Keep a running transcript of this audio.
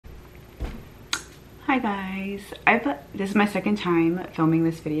Hi guys, this is my second time filming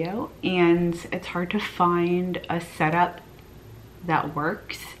this video and it's hard to find a setup that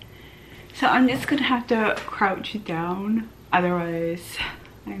works. So I'm just gonna have to crouch down, otherwise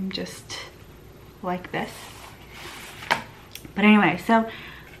I'm just like this. But anyway, so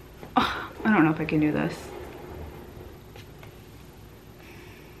I don't know if I can do this.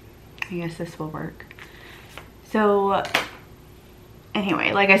 I guess this will work. So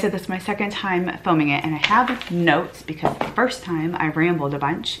anyway, like I said, this is my second time filming it and I have notes because the first time I rambled a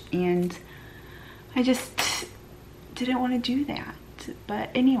bunch and I just didn't want to do that. But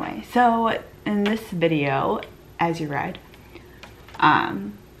anyway, so in this video, as you read,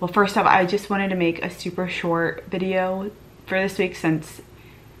 well, first off, I just wanted to make a super short video for this week since,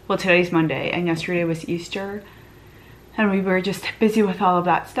 well, today's Monday and yesterday was Easter and we were just busy with all of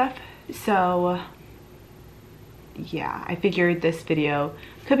that stuff. So yeah, I figured this video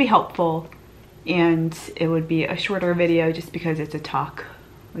could be helpful and it would be a shorter video just because it's a talk,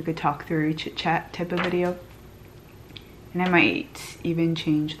 like a talk through chit chat type of video. And I might even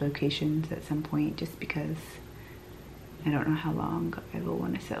change locations at some point just because I don't know how long I will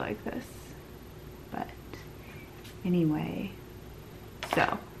want to sit like this. But anyway,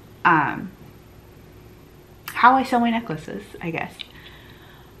 so how I sell my necklaces, I guess.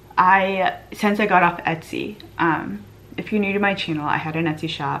 Since I got off Etsy, if you're new to my channel, I had an Etsy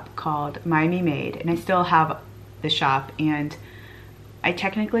shop called MyMeMade and I still have the shop, and I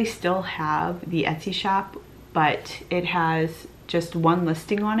technically still have the Etsy shop, but it has just one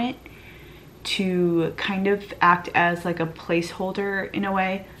listing on it to kind of act as like a placeholder in a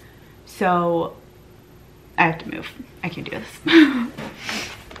way. So I have to move. I can't do this.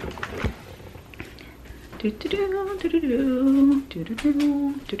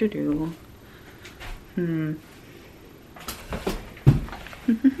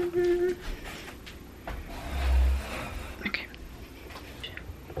 Okay.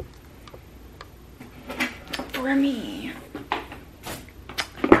 For me.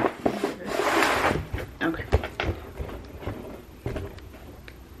 Okay.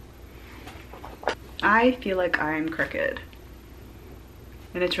 I feel like I'm crooked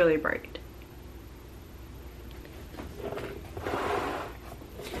and it's really bright.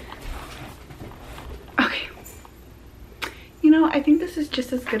 Okay. You know, I think this is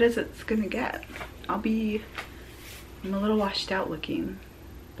just as good as it's gonna get. I'm a little washed out looking,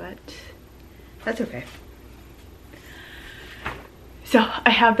 but that's okay. So I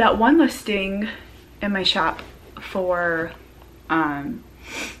have that one listing in my shop for kind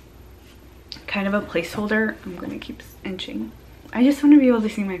of a placeholder. I'm gonna keep inching. I just want to be able to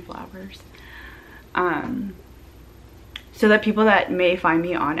see my flowers. So that people that may find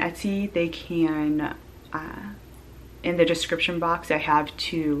me on Etsy, they can, in the description box, I have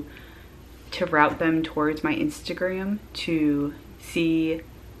to route them towards my Instagram to see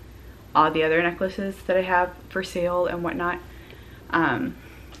all the other necklaces that I have for sale and whatnot.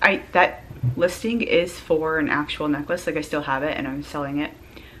 That listing is for an actual necklace, like I still have it and I'm selling it,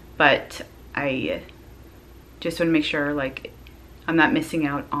 but I just want to make sure like I'm not missing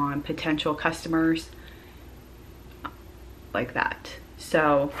out on potential customers like that.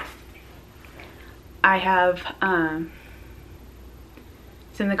 So I have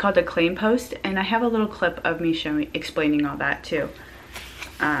something called the claim post, and I have a little clip of me explaining all that too.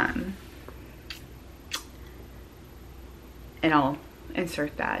 And I'll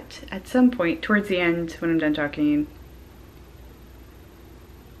insert that at some point towards the end when I'm done talking.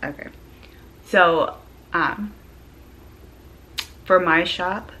 Okay, so for my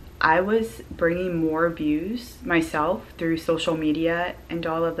shop, I was bringing more views myself through social media and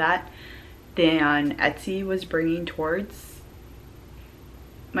all of that than Etsy was bringing towards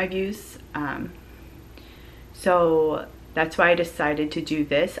my views. So that's why I decided to do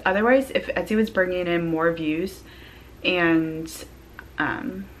this. Otherwise, if Etsy was bringing in more views and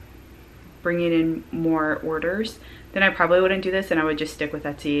bringing in more orders, then I probably wouldn't do this and I would just stick with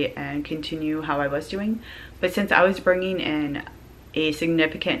Etsy and continue how I was doing. But since I was bringing in a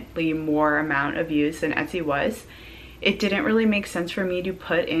significantly more amount of views than Etsy was, it didn't really make sense for me to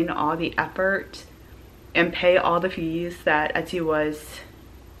put in all the effort and pay all the fees that Etsy was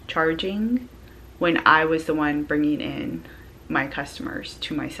charging when I was the one bringing in my customers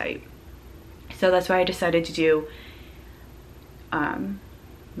to my site. So that's why I decided to do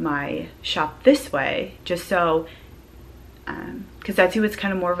my shop this way, just so because Etsy was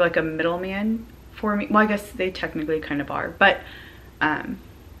kind of more of like a middleman for me. Well, I guess they technically kind of are, but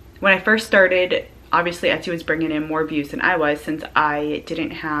when I first started, obviously Etsy was bringing in more views than I was, since I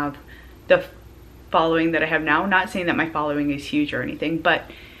didn't have the following that I have now. Not saying that my following is huge or anything, but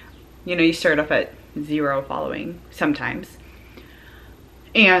you know, you start off at 0 following sometimes.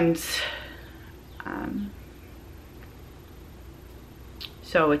 And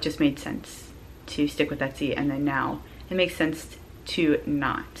so it just made sense to stick with Etsy, and then now it makes sense to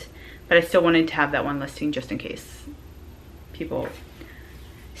not. But I still wanted to have that one listing just in case people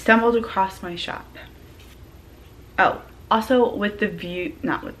stumbled across my shop. Oh, also with the view,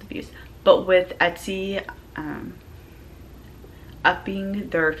 not with the views, but with Etsy upping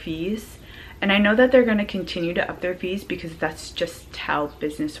their fees. And I know that they're going to continue to up their fees because that's just how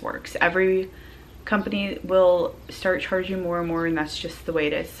business works. Every company will start charging more and more, and that's just the way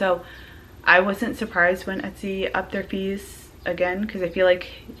it is. So I wasn't surprised when Etsy upped their fees again, because I feel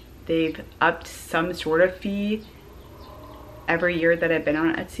like they've upped some sort of fee every year that I've been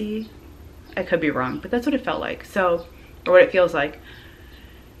on Etsy. I could be wrong, but that's what it felt like. So, or what it feels like.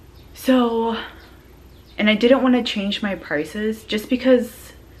 So, and I didn't want to change my prices just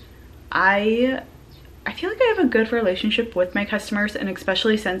because I feel like I have a good relationship with my customers, and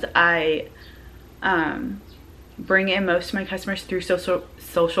especially since I bring in most of my customers through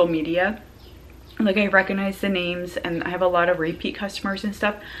social media. Like, I recognize the names and I have a lot of repeat customers and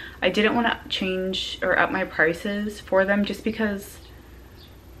stuff. I didn't want to change or up my prices for them just because,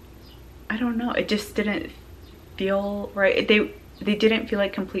 I don't know, it just didn't feel right. They didn't feel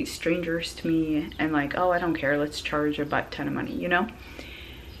like complete strangers to me and like, oh, I don't care, let's charge a butt ton of money, you know?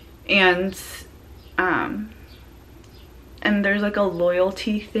 And there's like a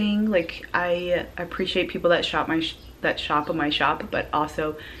loyalty thing. Like, I appreciate people that shop at my shop, but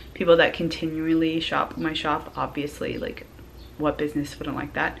also people that continually shop at my shop. Obviously, like, what business wouldn't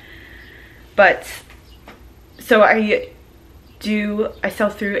like that? But so I sell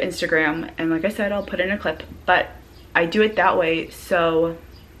through Instagram, and like I said, I'll put in a clip, but I do it that way so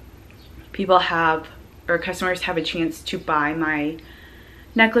people have, or customers have, a chance to buy my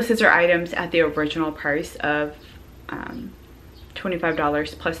necklaces or items at the original price of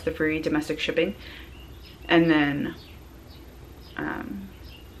 $25 plus the free domestic shipping. And then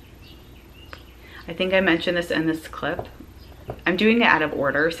I think I mentioned this in this clip, I'm doing it out of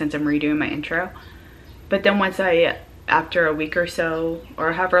order since I'm redoing my intro. But then once after a week or so,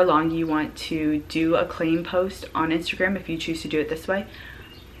 or however long you want to do a claim post on Instagram, if you choose to do it this way,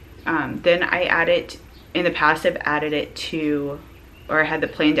 then I add it. In the past, I've added it to, or I had the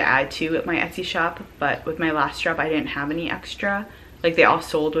plan to add to my Etsy shop, but with my last drop I didn't have any extra. Like, they all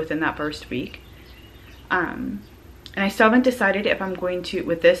sold within that first week. And I still haven't decided if I'm going to,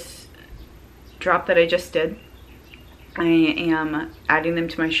 with this drop that I just did, I am adding them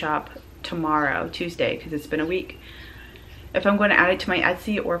to my shop tomorrow, Tuesday, because it's been a week. If I'm going to add it to my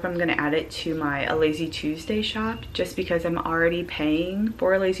Etsy, or if I'm going to add it to my A Lazy Tuesday shop, just because I'm already paying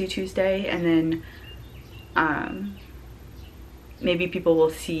for A Lazy Tuesday, and then maybe people will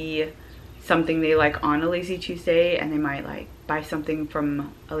see something they like on A Lazy Tuesday, and they might like buy something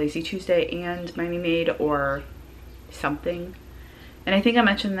from A Lazy Tuesday and MyMeMade or something. And I think I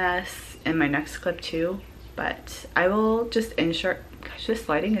mentioned this in my next clip too, but I will just insert, gosh, this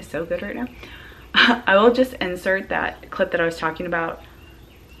lighting is so good right now. I will just insert that clip that I was talking about,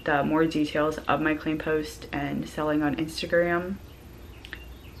 the more details of my claim post and selling on Instagram,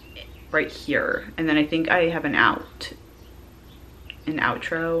 right here. And then I think I have an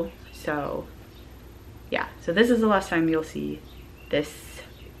outro. So yeah, so this is the last time you'll see this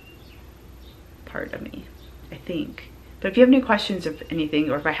part of me, I think. But if you have any questions of anything,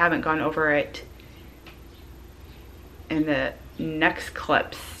 or if I haven't gone over it in the next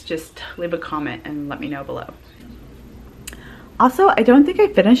clips, just leave a comment and let me know below. Also, I don't think I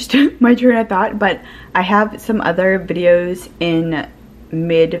finished my train of thought, but I have some other videos in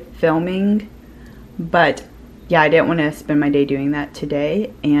mid filming, but yeah, I didn't want to spend my day doing that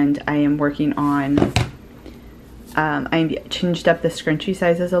today, and I am working on I changed up the scrunchie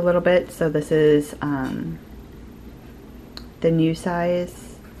sizes a little bit. So this is the new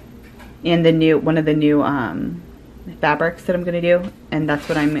size and the one of the new fabrics that I'm going to do, and that's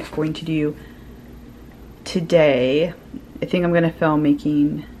what I'm going to do today. I think I'm going to film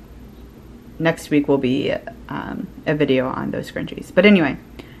making, next week will be a video on those scrunchies. But anyway,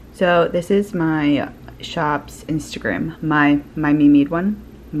 so this is my shop's Instagram, my MyMeMade one,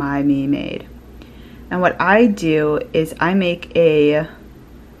 MyMeMade. And what I do is I make a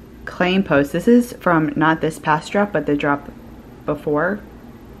claim post. This is from not this past drop, but the drop before.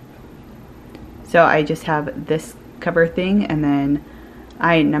 So I just have this cover thing, and then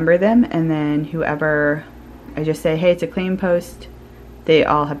I number them, and then whoever, I just say, hey, it's a claim post. They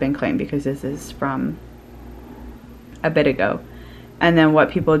all have been claimed because this is from a bit ago. And then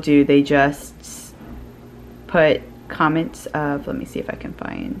what people do, they just put comments of, let me see if I can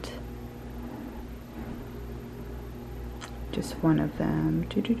find, just one of them.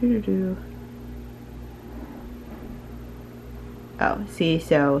 Oh, see,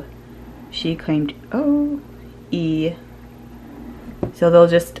 so she claimed E. So they'll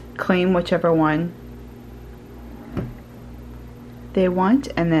just claim whichever one they want,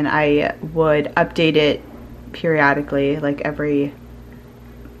 and then I would update it periodically, like every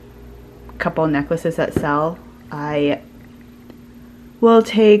couple necklaces that sell. I will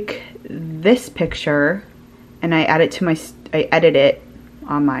take this picture and I add it to I edit it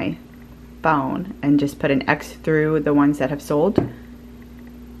on my phone and just put an X through the ones that have sold.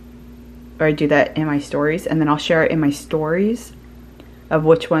 Or I do that in my stories, and then I'll share it in my stories of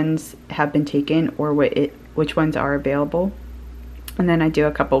which ones have been taken or which ones are available. And then I do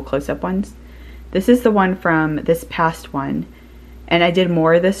a couple close-up ones. This is the one from this past one, and I did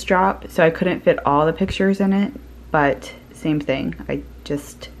more of this drop, so I couldn't fit all the pictures in it, but same thing. I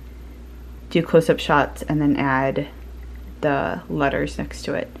just do close-up shots and then add the letters next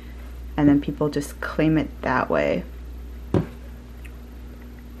to it, and then people just claim it that way.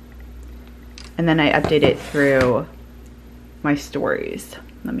 And then I update it through my stories.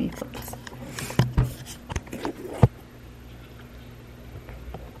 Let me flip this.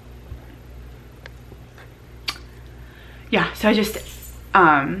 Yeah, so I just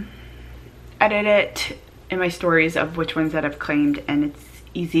edit it in my stories of which ones that I've claimed, and it's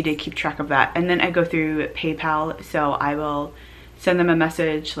easy to keep track of that. And then I go through PayPal, so I will send them a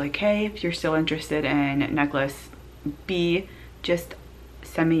message like, hey, if you're still interested in necklace B, just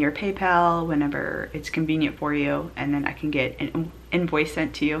send me your PayPal whenever it's convenient for you, and then I can get an invoice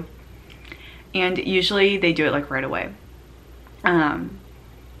sent to you. And usually they do it like right away. And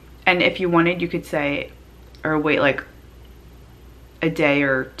if you wanted, you could say, or wait like a day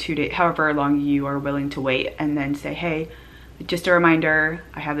or 2 days, however long you are willing to wait, and then say, hey, just a reminder,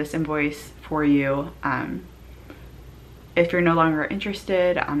 I have this invoice for you. If you're no longer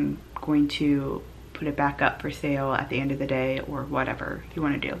interested, I'm going to put it back up for sale at the end of the day, or whatever you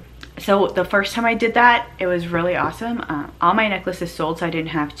want to do. So the first time I did that, it was really awesome. All my necklaces sold, so I didn't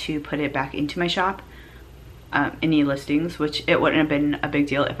have to put it back into my shop, any listings, which it wouldn't have been a big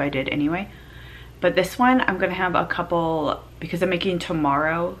deal if I did anyway. But this one, I'm gonna have a couple, because I'm making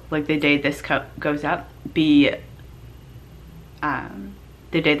tomorrow, like the day this goes up, be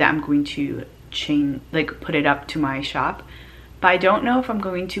the day that I'm going to put it up to my shop. But I don't know if I'm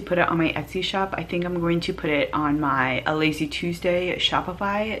going to put it on my Etsy shop. I think I'm going to put it on my A Lazy Tuesday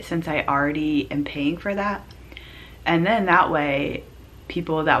Shopify, since I already am paying for that. And then that way,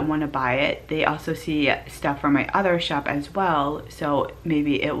 people that want to buy it, they also see stuff from my other shop as well. So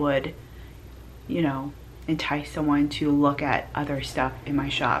maybe it would, you know, entice someone to look at other stuff in my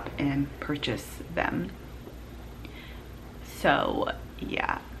shop and purchase them. So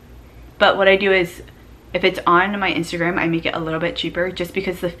yeah. But what I do is, if it's on my Instagram, I make it a little bit cheaper, just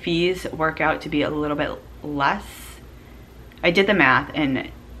because the fees work out to be a little bit less. I did the math,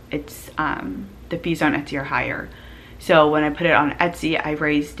 and it's the fees on Etsy are higher. So when I put it on Etsy, I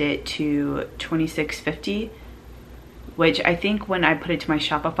raised it to $26.50, which I think when I put it to my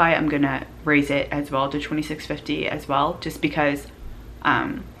Shopify, I'm gonna raise it as well to $26.50 as well, just because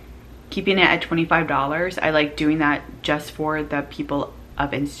keeping it at $25, I like doing that just for the people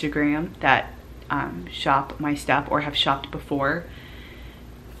of Instagram that shop my stuff or have shopped before.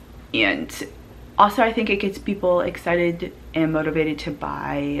 And also I think it gets people excited and motivated to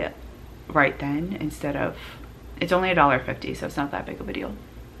buy right then, instead of, it's only $1.50, so it's not that big of a deal.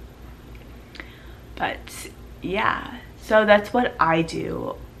 But yeah, so that's what I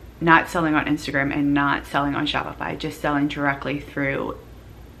do, not selling on Instagram and not selling on Shopify, just selling directly through,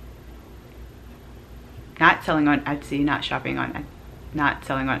 not selling on Etsy, not shopping on, not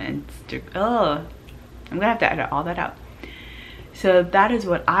selling on Instagram. Oh, I'm gonna have to edit all that out. So that is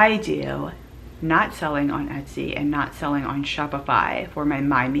what I do, not selling on Etsy and not selling on Shopify for my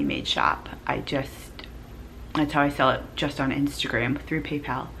MyMeMade shop. That's how I sell it, just on Instagram through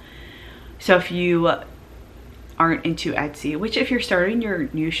PayPal. So if you aren't into Etsy, which if you're starting your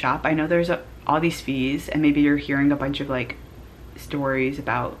new shop, I know there's all these fees, and maybe you're hearing a bunch of like stories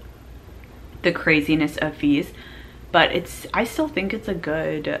about the craziness of fees, but I still think it's a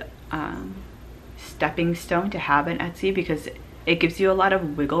good stepping stone to have an Etsy, because it gives you a lot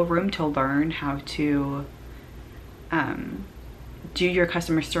of wiggle room to learn how to do your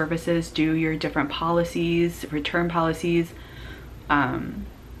customer services, do your different policies, return policies,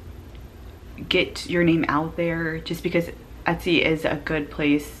 get your name out there, just because Etsy is a good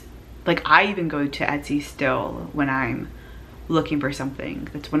place. Like, I even go to Etsy still when I'm looking for something.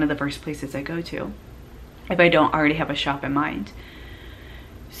 That's one of the first places I go to if I don't already have a shop in mind.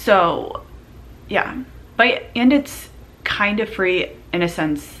 So yeah, and it's kind of free in a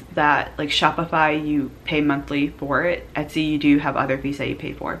sense that like Shopify, you pay monthly for it. Etsy, you do have other fees that you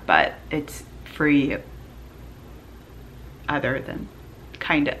pay for, but it's free other than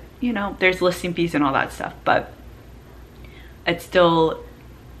kind of, you know, there's listing fees and all that stuff, but it's still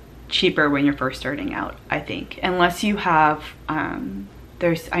cheaper when you're first starting out, I think, unless you have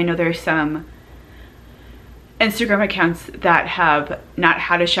I know there's some Instagram accounts that have not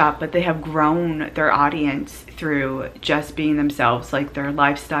how to shop, but they have grown their audience through just being themselves, like their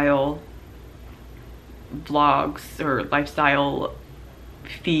lifestyle vlogs or lifestyle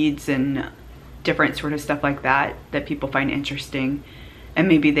feeds and different sort of stuff like that that people find interesting. And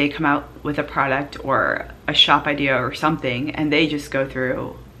maybe they come out with a product or a shop idea or something, and they just go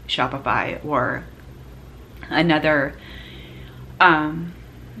through Shopify or another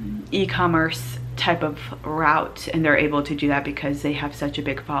e-commerce type of route, and they're able to do that because they have such a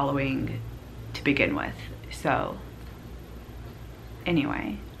big following to begin with. So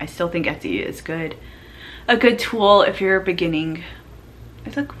anyway, I still think Etsy is a good tool if you're beginning.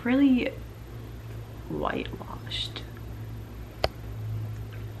 It's like really whitewashed.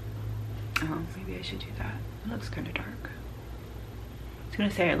 Oh, maybe I should do that. It looks kind of dark. I was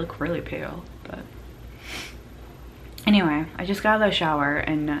gonna say I look really pale, but anyway, I just got out of the shower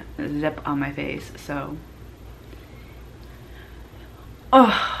and zip on my face, so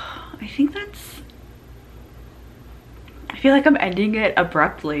I think that's, I feel like I'm ending it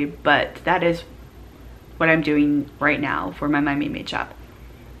abruptly, but that is what I'm doing right now for my MyMeMade shop.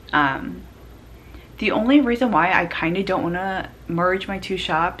 The only reason why I kind of don't want to merge my two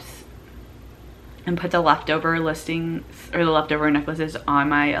shops and put the leftover listings or the leftover necklaces on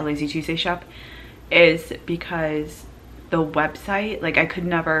my Lazy Tuesday shop is because the website, like I could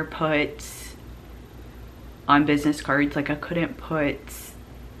never put on business cards, like I couldn't put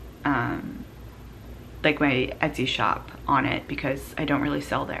like my Etsy shop on it because I don't really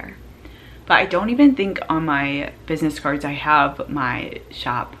sell there. But I don't even think on my business cards I have my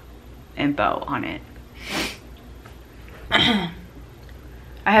shop info on it. I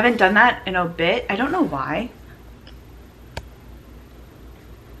haven't done that in a bit. I don't know why.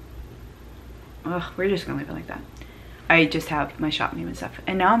 Ugh, we're just gonna leave it like that. I just have my shop name and stuff.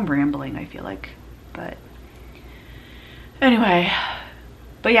 And now I'm rambling, I feel like. But anyway.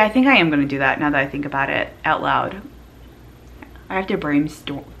 But yeah, I think I am gonna do that now that I think about it out loud. I have to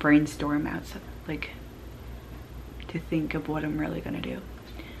brainstorm out stuff, like to think of what I'm really gonna do.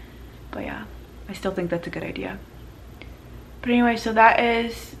 But yeah, I still think that's a good idea. But anyway, so that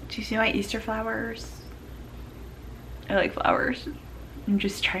is, do you see my Easter flowers? I like flowers. I'm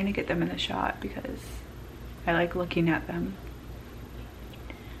just trying to get them in the shot because I like looking at them.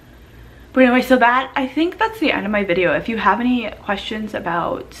 But anyway, so that, I think that's the end of my video. If you have any questions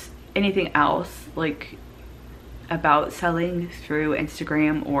about anything else, like about selling through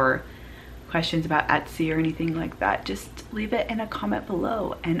Instagram or questions about Etsy or anything like that, just leave it in a comment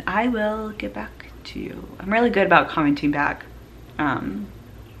below and I will get back to you. I'm really good about commenting back.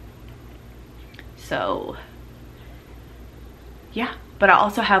 So yeah, but I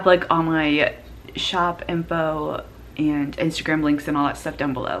also have like all my shop info and Instagram links and all that stuff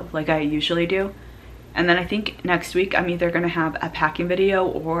down below, like I usually do. And then I think next week I'm either gonna have a packing video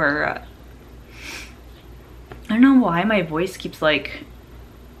or I don't know why my voice keeps like,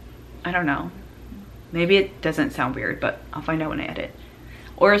 I don't know, maybe it doesn't sound weird, but I'll find out when I edit.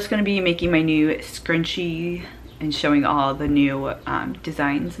 Or it's gonna be making my new scrunchie and showing all the new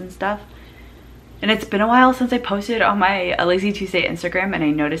designs and stuff. And it's been a while since I posted on my Lazy Tuesday Instagram and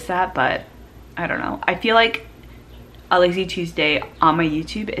I noticed that, but I don't know. I feel like a Lazy Tuesday on my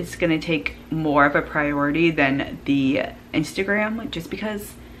YouTube is gonna take more of a priority than the Instagram, just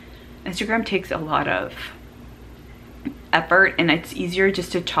because Instagram takes a lot of effort and it's easier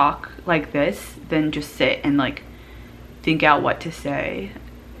just to talk like this than just sit and like think out what to say,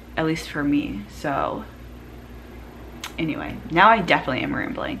 at least for me. So anyway, now I definitely am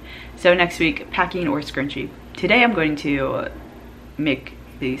rambling. So next week, packing or scrunchie. Today I'm going to make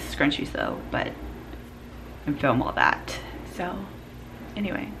these scrunchies though, but and film all that. So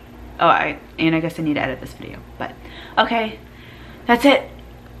anyway, oh, I guess I need to edit this video, but okay, that's it.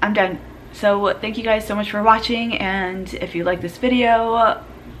 I'm done. So thank you guys so much for watching, and if you like this video,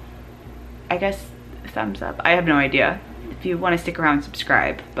 I guess thumbs up. I have no idea. If you want to stick around,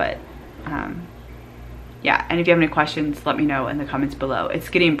 subscribe, but yeah, and if you have any questions, let me know in the comments below. It's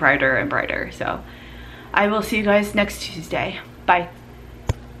getting brighter and brighter, so I will see you guys next Tuesday. Bye.